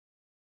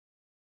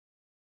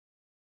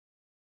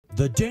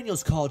The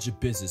Daniels College of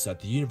Business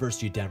at the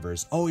University of Denver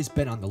has always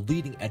been on the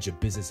leading edge of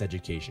business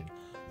education.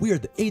 We are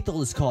the 8th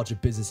oldest college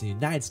of business in the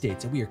United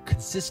States, and we are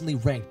consistently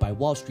ranked by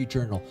Wall Street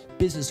Journal,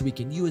 Business Week,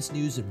 and U.S.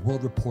 News and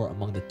World Report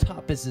among the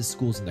top business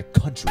schools in the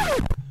country.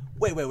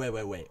 Wait.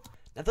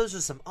 Now those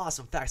are some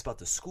awesome facts about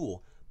the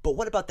school, but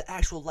what about the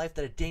actual life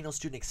that a Daniels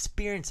student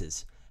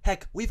experiences?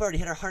 Heck, we've already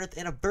hit our 100th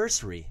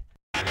anniversary.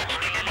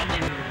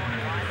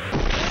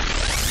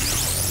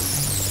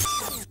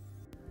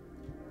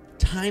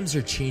 Times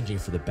are changing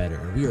for the better,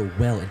 and we are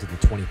well into the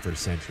 21st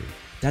century.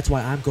 That's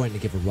why I'm going to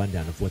give a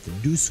rundown of what the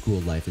new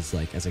school life is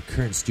like as a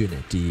current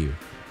student at DU.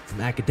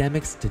 From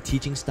academics to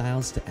teaching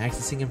styles to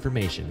accessing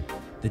information,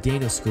 the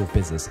Daniels School of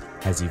Business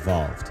has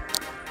evolved.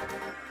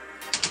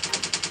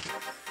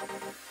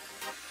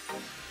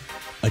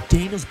 A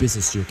Daniels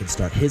business student can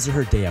start his or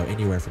her day out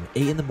anywhere from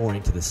 8 in the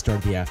morning to the start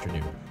of the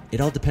afternoon. It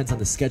all depends on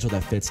the schedule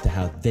that fits to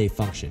how they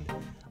function.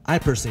 I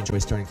personally enjoy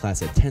starting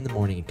class at 10 in the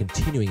morning and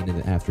continuing into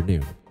the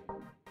afternoon.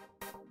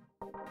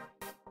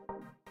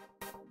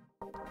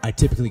 I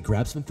typically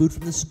grab some food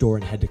from the store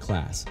and head to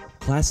class.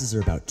 Classes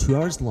are about 2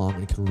 hours long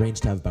and can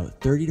range to have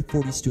about 30 to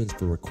 40 students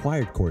for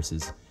required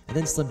courses, and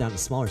then slim down to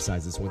smaller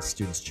sizes once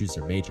students choose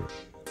their major.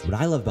 What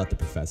I love about the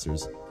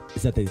professors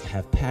is that they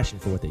have passion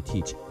for what they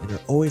teach and are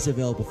always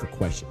available for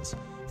questions.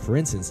 For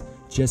instance,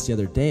 just the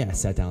other day I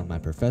sat down with my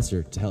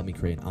professor to help me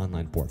create an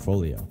online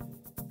portfolio.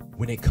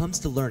 When it comes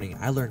to learning,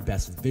 I learn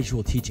best with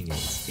visual teaching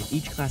aids, and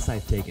each class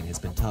I've taken has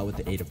been taught with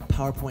the aid of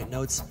PowerPoint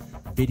notes,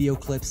 video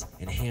clips,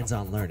 and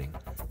hands-on learning.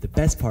 The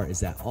best part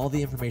is that all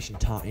the information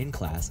taught in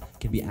class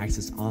can be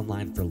accessed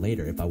online for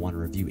later if I want to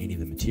review any of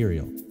the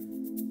material.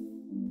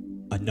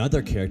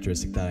 Another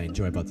characteristic that I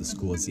enjoy about the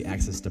school is the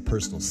access to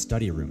personal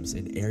study rooms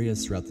in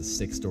areas throughout the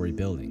 6-story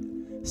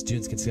building.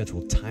 Students can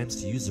schedule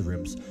times to use the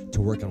rooms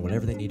to work on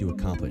whatever they need to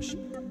accomplish.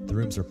 The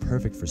rooms are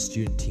perfect for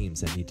student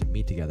teams that need to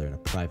meet together in a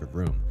private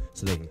room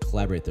so they can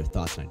collaborate their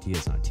thoughts and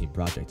ideas on a team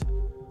project.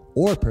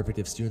 Or perfect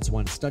if students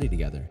want to study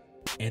together.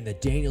 And the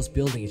Daniels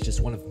building is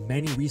just one of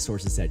many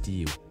resources at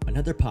DU.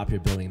 Another popular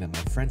building that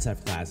my friends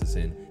have classes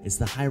in is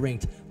the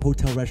high-ranked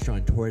Hotel,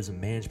 Restaurant, and Tourism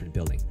Management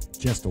building,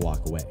 just a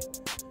walk away.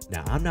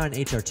 Now, I'm not an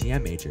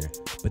HRTM major,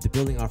 but the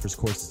building offers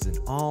courses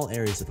in all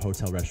areas of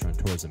hotel, restaurant,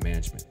 and tourism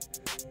management.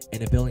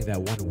 And a building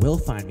that one will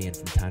find me in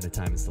from time to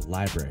time is the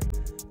library.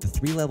 The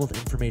 3-leveled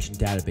information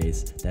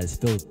database that is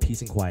filled with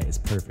peace and quiet is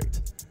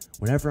perfect.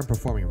 Whenever I'm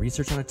performing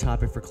research on a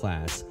topic for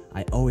class,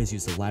 I always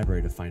use the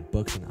library to find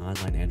books and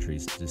online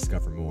entries to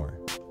discover more.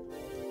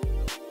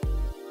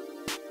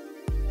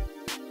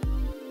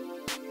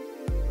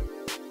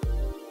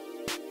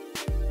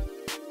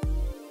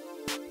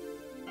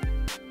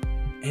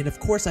 And of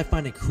course I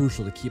find it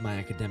crucial to keep my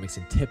academics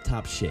in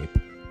tip-top shape,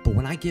 but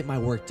when I get my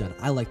work done,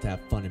 I like to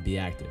have fun and be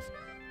active.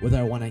 Whether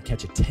I want to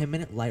catch a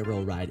 10-minute light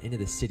rail ride into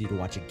the city to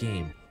watch a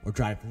game, or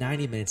drive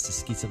 90 minutes to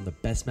ski some of the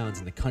best mountains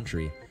in the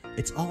country,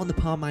 it's all in the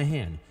palm of my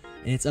hand,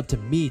 and it's up to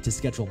me to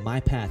schedule my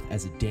path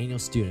as a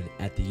Daniels student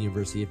at the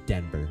University of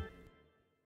Denver.